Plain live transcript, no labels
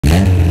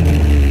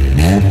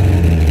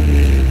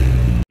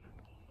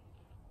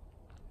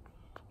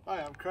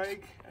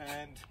Craig,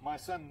 and my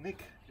son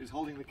Nick is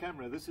holding the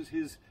camera. This is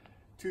his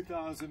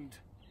 2000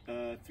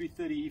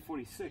 330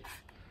 E46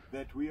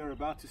 that we are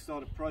about to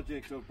start a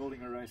project of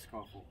building a race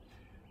car for.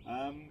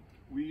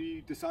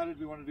 We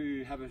decided we wanted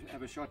to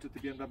have a shot at the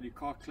BMW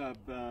Car Club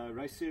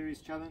Race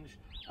Series Challenge,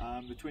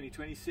 the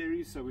 2020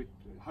 series, so we're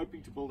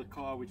hoping to build a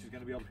car which is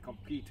going to be able to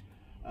compete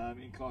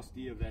in Class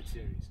D of that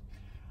series.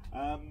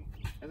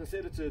 As I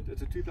said, it's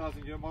a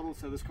 2000 year model,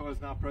 so this car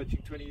is now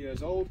approaching 20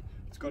 years old.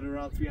 It's got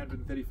around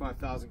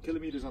 335,000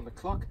 kilometers on the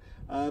clock,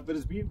 but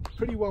it's been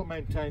pretty well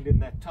maintained in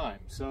that time.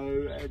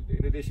 So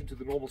in addition to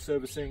the normal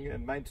servicing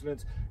and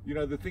maintenance, you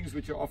know, the things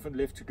which are often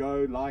left to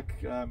go, like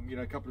you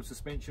know, a couple of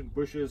suspension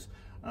bushes,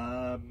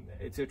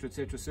 etc,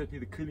 etc, certainly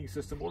the cooling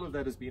system, all of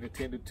that has been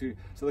attended to,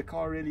 so the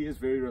car really is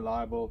very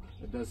reliable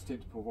and does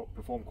tend to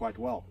perform quite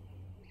well.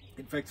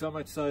 In fact, so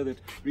much so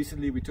that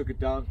recently we took it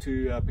down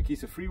to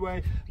Pakisa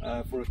Freeway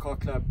for a car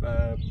club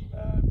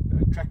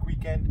track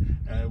weekend.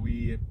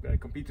 We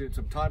competed in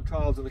some time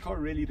trials, and the car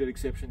really did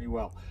exceptionally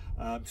well.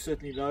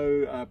 Certainly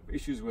no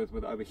issues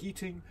with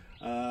overheating.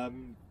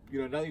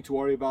 You know, nothing to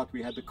worry about.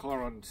 We had the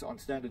car on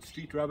standard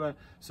street rubber,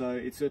 so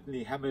it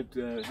certainly hammered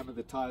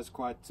the tires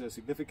quite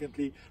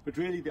significantly. But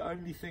really, the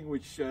only thing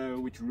which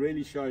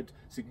really showed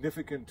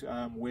significant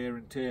wear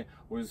and tear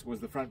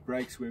was the front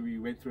brakes, where we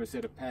went through a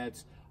set of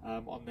pads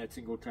on that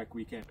single track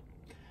weekend.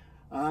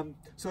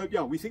 So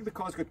yeah, we think the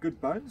car's got good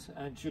bones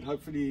and should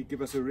hopefully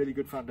give us a really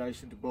good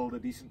foundation to build a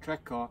decent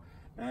track car.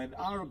 And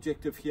our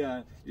objective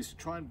here is to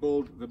try and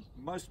build the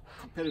most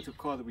competitive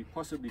car that we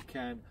possibly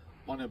can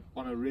on a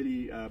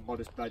really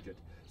modest budget.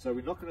 So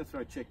we're not going to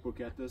throw a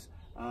checkbook at this,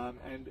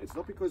 and it's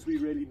not because we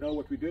really know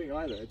what we're doing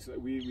either.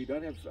 We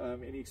don't have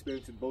any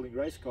experience in building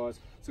race cars,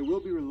 so we'll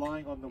be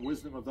relying on the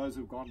wisdom of those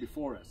who've gone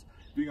before us,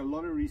 doing a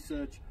lot of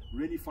research,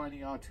 really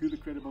finding out who the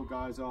credible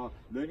guys are,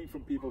 learning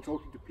from people,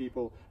 talking to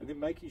people, and then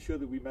making sure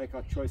that we make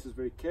our choices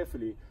very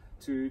carefully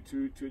to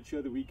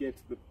ensure that we get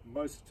the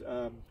most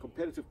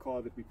competitive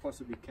car that we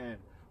possibly can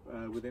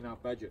within our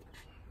budget.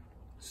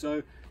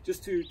 So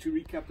just to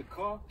recap the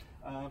car,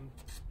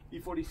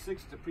 E46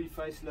 is a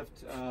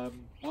pre-facelift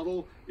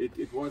model.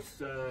 It was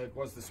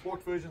the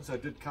sport version, so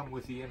it did come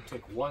with the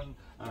MTech 1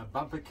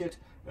 bumper kit,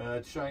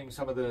 showing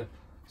some of the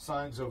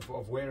signs of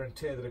wear and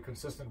tear that are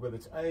consistent with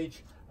its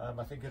age.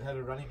 I think it had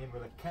a running in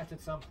with a cat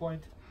at some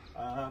point.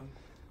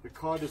 The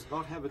car does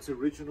not have its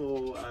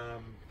original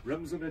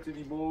rims in it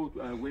anymore.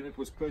 When it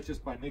was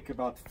purchased by Nick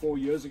about 4.5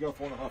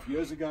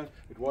 years ago,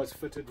 it was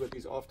fitted with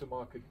these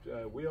aftermarket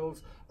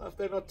wheels.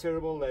 They're not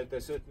terrible,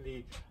 they're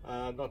certainly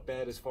not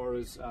bad as far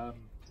as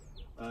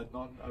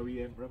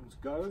non-OEM rims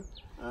go.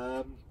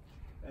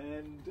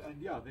 And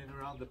yeah, then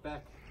around the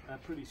back,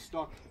 pretty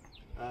stock,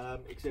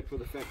 except for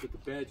the fact that the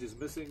badge is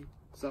missing.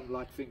 Some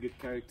light-fingered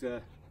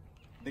character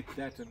nicked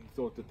that and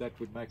thought that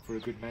would make for a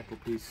good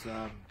mantelpiece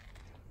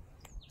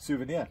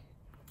souvenir.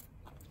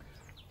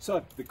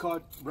 So the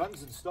car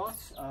runs and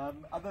starts.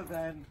 Other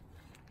than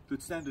the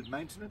standard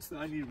maintenance, the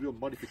only real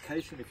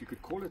modification, if you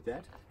could call it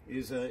that,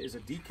 is a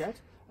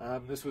decat.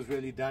 This was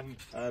really done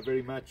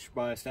very much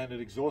by a standard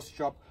exhaust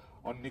shop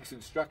on Nick's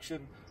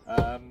instruction,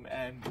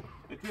 and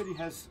it really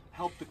has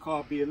helped the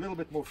car be a little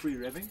bit more free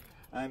revving,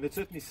 and it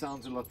certainly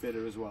sounds a lot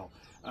better as well.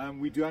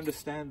 We do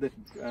understand that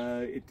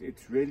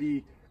it's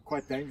really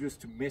quite dangerous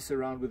to mess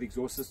around with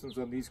exhaust systems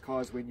on these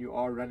cars when you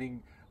are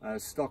running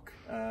stock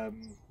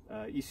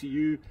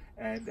ECU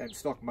and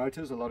stock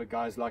motors. A lot of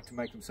guys like to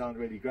make them sound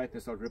really great. They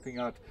start ripping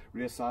out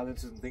rear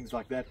silencers and things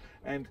like that,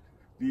 and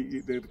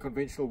the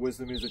conventional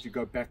wisdom is that you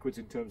go backwards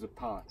in terms of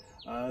power.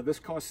 This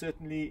car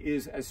certainly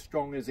is as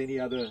strong as any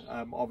other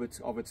of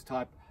its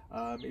type.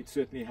 It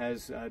certainly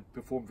has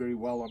performed very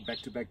well on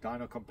back-to-back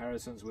dyno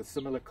comparisons with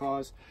similar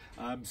cars.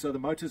 So the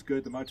motor's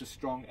good, the motor's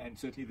strong, and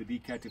certainly the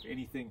decat, if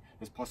anything,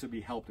 has possibly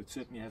helped. It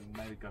certainly hasn't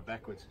made it go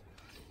backwards.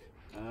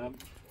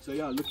 So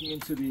yeah, looking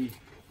into the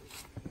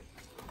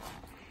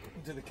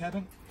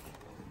cabin,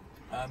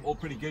 all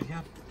pretty good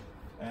here.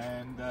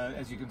 And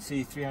as you can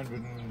see,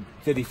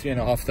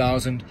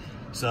 333,500.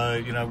 So,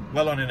 you know,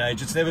 well on in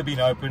age. It's never been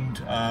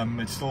opened.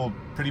 It's still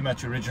pretty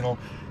much original.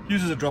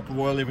 Uses a drop of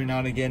oil every now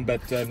and again,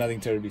 but nothing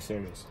terribly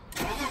serious.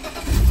 Yeah,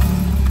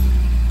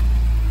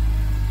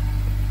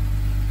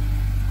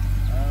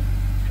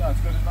 it's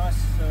got a nice,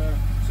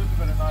 certainly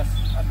got a nice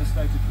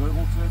understated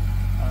gurgle to it.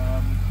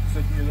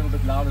 Certainly a little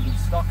bit louder than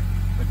stock,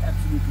 but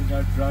absolutely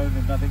no drone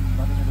and nothing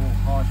at all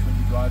harsh when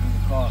you're driving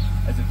the car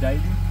as a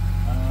daily.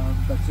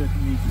 But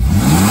certainly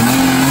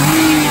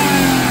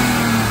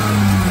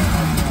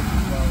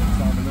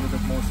sound a little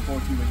bit more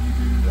sporty when you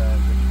do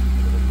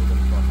get a little bit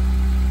of throttle.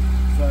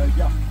 So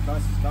yeah,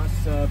 nice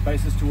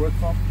basis to work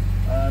from.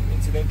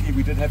 Incidentally,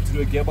 we did have to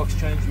do a gearbox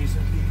change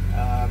recently.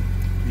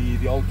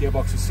 The old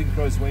gearbox's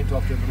synchros went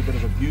after a little bit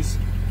of abuse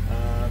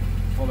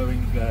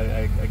following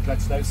a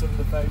clutch stave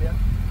cylinder failure.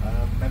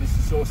 Managed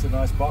to source a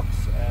nice box,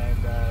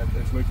 and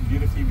it's working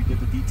beautifully. We did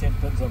the D10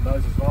 pins on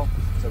those as well,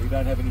 so we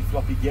don't have any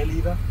floppy gear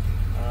lever.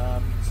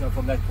 So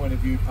from that point of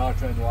view,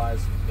 powertrain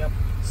wise, yep,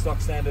 stock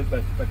standard,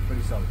 but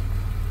pretty solid.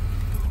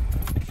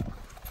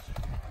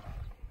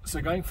 So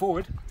going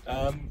forward,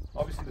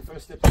 obviously the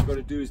first step we've got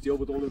to do is deal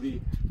with all of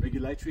the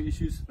regulatory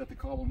issues that the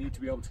car will need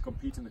to be able to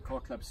compete in the Car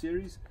Club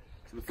series.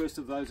 So the first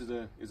of those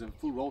is a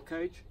full roll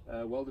cage,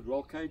 welded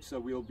roll cage. So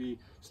we'll be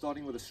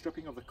starting with a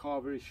stripping of the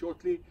car very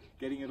shortly,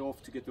 getting it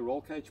off to get the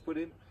roll cage put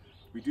in.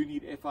 We do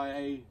need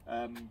FIA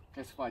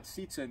classified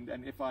seats and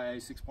FIA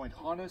 6-point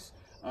harness,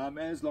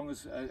 as well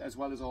as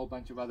a whole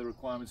bunch of other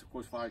requirements, of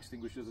course, fire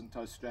extinguishers and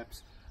tow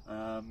straps,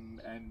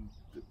 and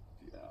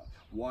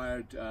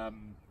wired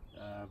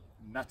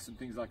nuts and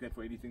things like that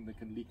for anything that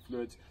can leak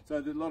fluids. So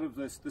there's a lot of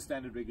the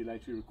standard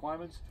regulatory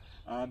requirements.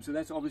 So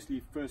that's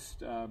obviously first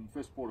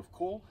port of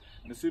call,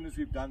 and as soon as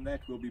we've done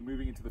that, we'll be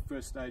moving into the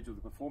first stage of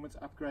the performance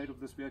upgrade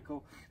of this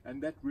vehicle,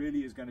 and that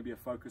really is going to be a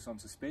focus on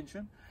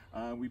suspension.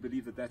 We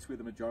believe that that's where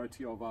the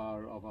majority of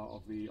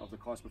the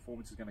car's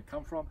performance is going to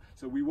come from.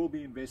 So we will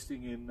be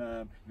investing in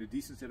a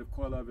decent set of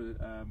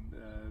coilover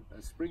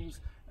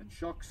springs and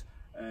shocks,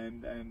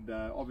 and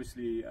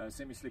obviously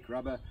semi-slick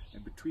rubber,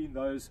 and between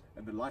those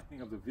and the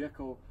lightening of the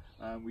vehicle,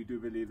 we do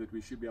believe that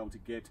we should be able to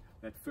get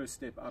that first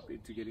step up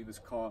into getting this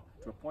car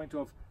to a point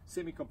of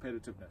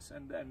semi-competitiveness,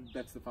 and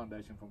that's the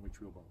foundation from which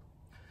we'll build.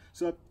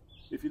 So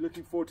if you're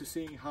looking forward to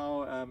seeing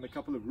how a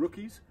couple of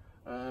rookies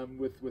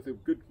with a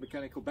good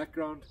mechanical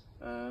background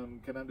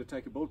can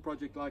undertake a build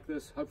project like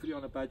this, hopefully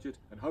on a budget,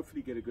 and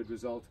hopefully get a good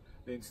result,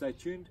 then stay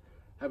tuned.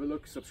 Have a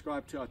look,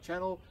 subscribe to our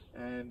channel,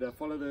 and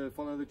follow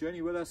the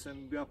journey with us.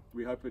 And yeah,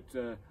 we hope it's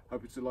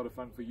a lot of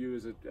fun for you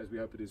as we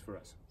hope it is for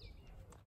us.